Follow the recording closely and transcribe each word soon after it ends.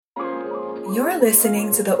You're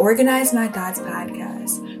listening to the Organize My Thoughts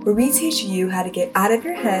podcast, where we teach you how to get out of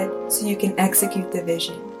your head so you can execute the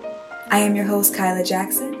vision. I am your host, Kyla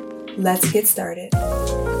Jackson. Let's get started.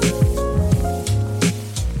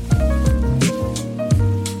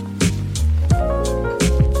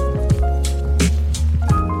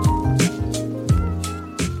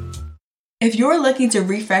 If you're looking to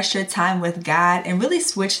refresh your time with God and really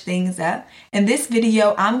switch things up, in this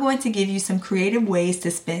video, I'm going to give you some creative ways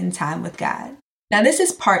to spend time with God. Now, this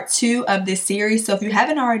is part 2 of this series, so if you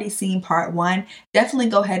haven't already seen part 1, definitely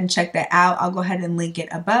go ahead and check that out. I'll go ahead and link it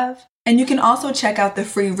above. And you can also check out the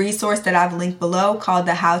free resource that I've linked below called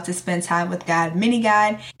the How to Spend Time with God mini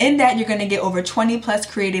guide. In that, you're going to get over 20 plus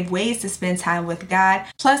creative ways to spend time with God,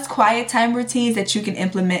 plus quiet time routines that you can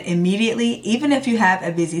implement immediately, even if you have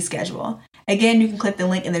a busy schedule. Again, you can click the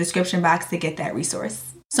link in the description box to get that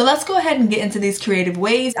resource. So let's go ahead and get into these creative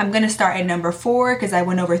ways. I'm going to start at number 4 because I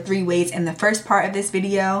went over 3 ways in the first part of this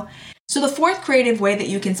video. So the 4th creative way that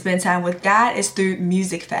you can spend time with God is through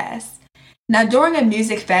music fasts. Now, during a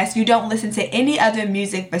music fast, you don't listen to any other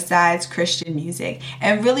music besides Christian music,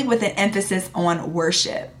 and really with an emphasis on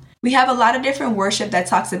worship. We have a lot of different worship that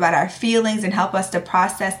talks about our feelings and help us to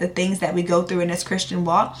process the things that we go through in this Christian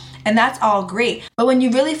walk, and that's all great. But when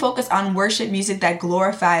you really focus on worship music that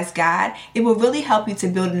glorifies God, it will really help you to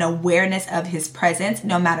build an awareness of His presence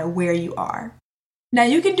no matter where you are. Now,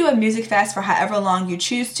 you can do a music fast for however long you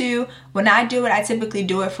choose to. When I do it, I typically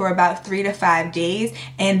do it for about 3 to 5 days,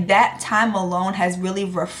 and that time alone has really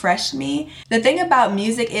refreshed me. The thing about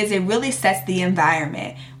music is it really sets the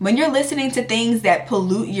environment. When you're listening to things that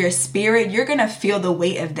pollute your spirit, you're going to feel the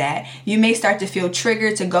weight of that. You may start to feel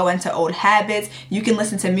triggered to go into old habits. You can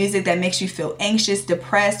listen to music that makes you feel anxious,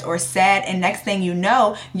 depressed, or sad, and next thing you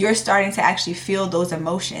know, you're starting to actually feel those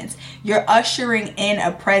emotions. You're ushering in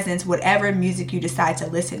a presence, whatever music you decide to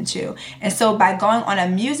listen to. And so by going on a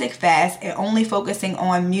music fast and only focusing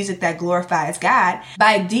on music that glorifies God,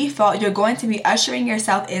 by default, you're going to be ushering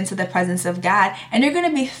yourself into the presence of God, and you're going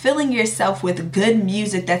to be filling yourself with good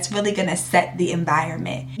music that's really going to set the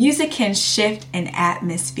environment. Music can shift an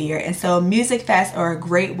atmosphere, and so music fasts are a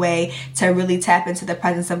great way to really tap into the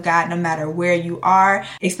presence of God no matter where you are,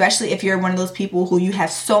 especially if you're one of those people who you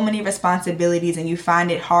have so many responsibilities and you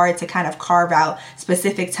find it hard to kind of carve out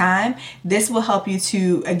specific time. This will help you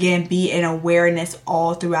to, again, be in awareness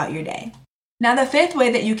all throughout your day. Now, the 5th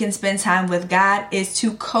way that you can spend time with God is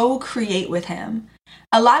to co-create with Him.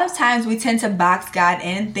 A lot of times we tend to box God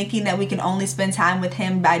in, thinking that we can only spend time with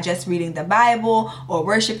Him by just reading the Bible or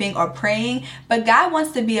worshiping or praying, but God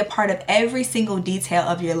wants to be a part of every single detail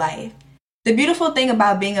of your life. The beautiful thing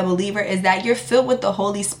about being a believer is that you're filled with the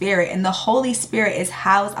Holy Spirit, and the Holy Spirit is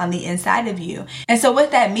housed on the inside of you. And so what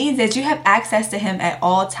that means is you have access to Him at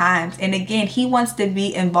all times. And again, He wants to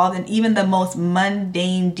be involved in even the most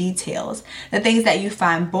mundane details. The things that you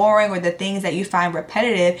find boring or the things that you find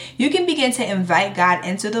repetitive, you can begin to invite God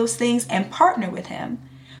into those things and partner with Him.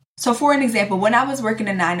 So for an example, when I was working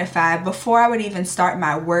a 9 to 5, before I would even start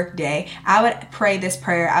my work day, I would pray this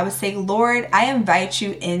prayer. I would say, Lord, I invite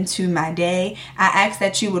you into my day. I ask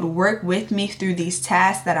that you would work with me through these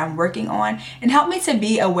tasks that I'm working on and help me to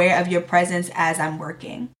be aware of your presence as I'm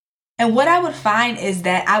working. And what I would find is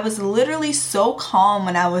that I was literally so calm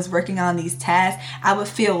when I was working on these tasks. I would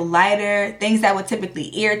feel lighter. Things that would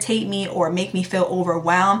typically irritate me or make me feel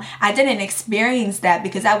overwhelmed, I didn't experience that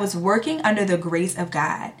because I was working under the grace of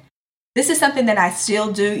God. This is something that I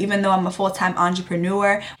still do even though I'm a full-time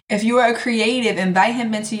entrepreneur. If you are a creative, invite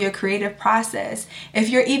Him into your creative process. If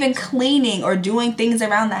you're even cleaning or doing things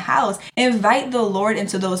around the house, invite the Lord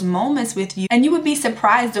into those moments with you. And you would be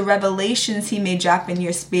surprised the revelations He may drop in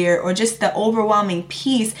your spirit or just the overwhelming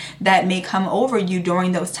peace that may come over you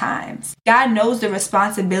during those times. God knows the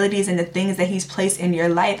responsibilities and the things that He's placed in your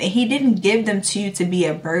life, and He didn't give them to you to be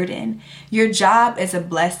a burden. Your job is a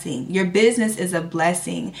blessing. Your business is a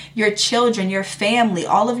blessing. Your children, your family,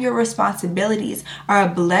 all of your responsibilities are a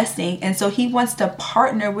blessing. And so He wants to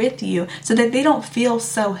partner with you so that they don't feel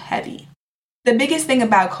so heavy. The biggest thing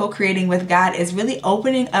about co-creating with God is really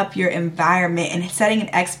opening up your environment and setting an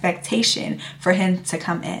expectation for Him to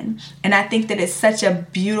come in. And I think that it's such a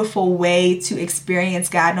beautiful way to experience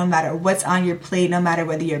God no matter what's on your plate, no matter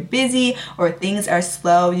whether you're busy or things are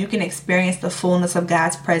slow. You can experience the fullness of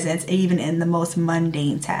God's presence even in the most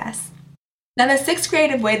mundane tasks. Now, the 6th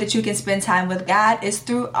creative way that you can spend time with God is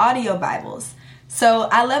through audio Bibles. So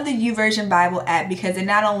I love the YouVersion Bible app because it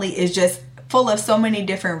not only is just full of so many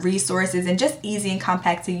different resources and just easy and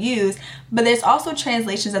compact to use, but there's also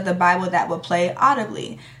translations of the Bible that will play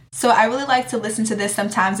audibly. So I really like to listen to this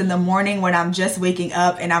sometimes in the morning when I'm just waking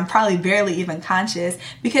up and I'm probably barely even conscious,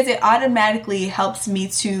 because it automatically helps me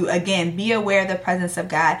to, again, be aware of the presence of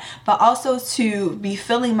God, but also to be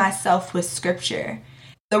filling myself with scripture.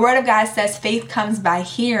 The Word of God says faith comes by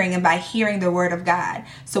hearing, and by hearing the Word of God.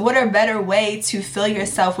 So what a better way to fill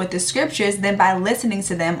yourself with the scriptures than by listening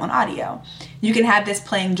to them on audio? You can have this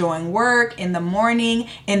playing during work, in the morning,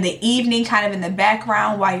 in the evening, kind of in the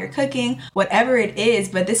background while you're cooking, whatever it is.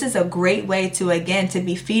 But this is a great way to, again, to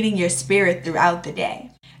be feeding your spirit throughout the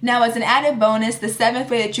day. Now, as an added bonus, the seventh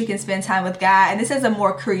way that you can spend time with God, and this is a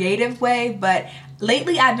more creative way, but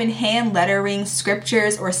lately I've been hand lettering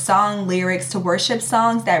scriptures or song lyrics to worship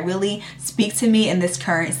songs that really speak to me in this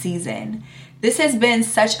current season. This has been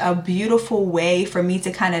such a beautiful way for me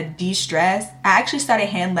to kind of de-stress. I actually started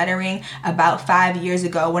hand lettering about 5 years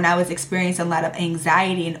ago when I was experiencing a lot of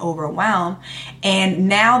anxiety and overwhelm. And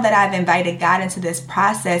now that I've invited God into this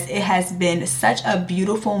process, it has been such a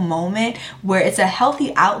beautiful moment where it's a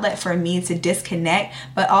healthy outlet for me to disconnect,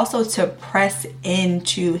 but also to press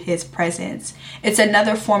into His presence. It's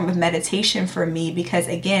another form of meditation for me because,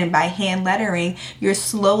 again, by hand lettering, you're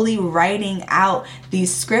slowly writing out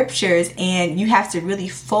these scriptures and you have to really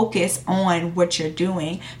focus on what you're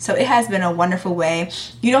doing. So it has been a wonderful way.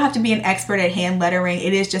 You don't have to be an expert at hand lettering.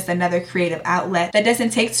 It is just another creative outlet that doesn't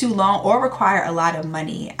take too long or require a lot of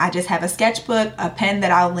money. I just have a sketchbook, a pen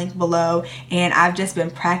that I'll link below, and I've just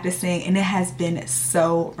been practicing, and it has been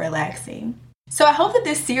so relaxing. So I hope that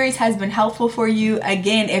this series has been helpful for you.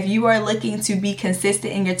 Again, if you are looking to be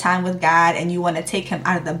consistent in your time with God and you want to take Him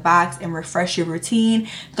out of the box and refresh your routine,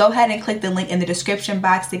 go ahead and click the link in the description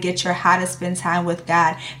box to get your How to Spend Time with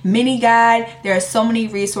God mini guide. There are so many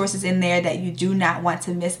resources in there that you do not want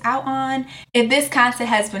to miss out on. If this content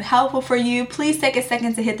has been helpful for you, please take a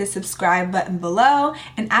second to hit the subscribe button below,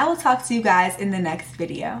 and I will talk to you guys in the next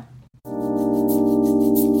video.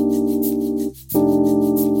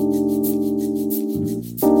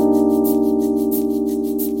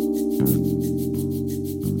 Thank you.